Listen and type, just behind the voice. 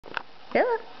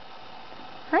Phillip.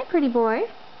 Hi, pretty boy.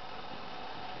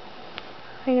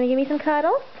 Are you going to give me some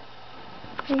cuddles?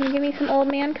 Are you going to give me some old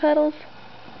man cuddles?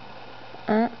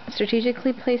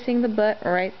 Strategically placing the butt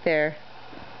right there.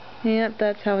 Yep,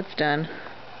 that's how it's done.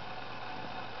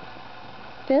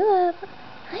 Phillip.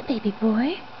 Hi, baby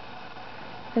boy.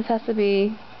 This has to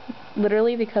be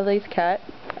literally the cuddliest cat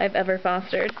I've ever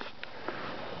fostered.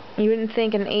 You wouldn't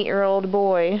think an 8-year-old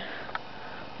boy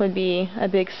would be a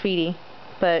big sweetie,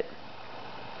 but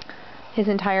his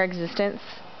entire existence,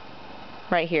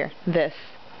 right here, this.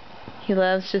 He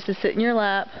loves just to sit in your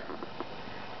lap,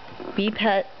 be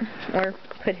pet, or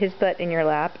put his butt in your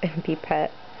lap and be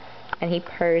pet, and he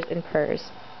purrs and purrs.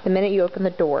 The minute you open the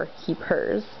door, he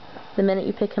purrs. The minute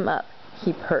you pick him up,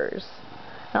 he purrs.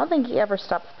 I don't think he ever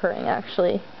stops purring,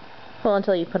 actually. Well,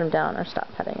 until you put him down or stop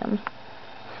petting him.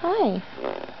 Hi.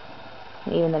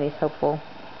 Even then, he's hopeful.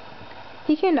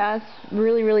 He came to us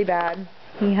really, really bad.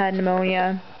 He had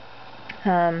pneumonia.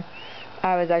 I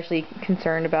was actually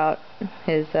concerned about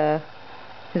his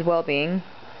well-being,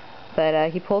 but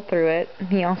he pulled through it.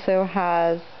 He also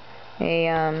has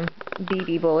a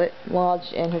BB bullet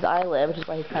lodged in his eyelid, which is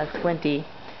why he's kind of squinty.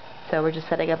 So we're just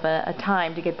setting up a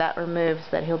time to get that removed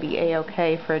so that he'll be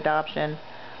a-okay for adoption.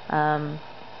 But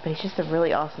he's just a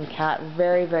really awesome cat.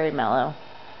 Very, very mellow.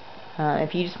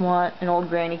 If you just want an old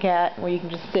granny cat where you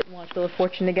can just sit and watch Wheel of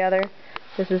Fortune together,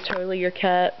 this is totally your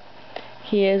cat.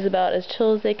 He is about as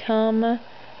chill as they come.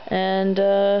 And,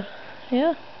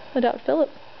 yeah, adopt Phillip.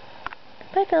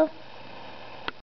 Bye, Phil.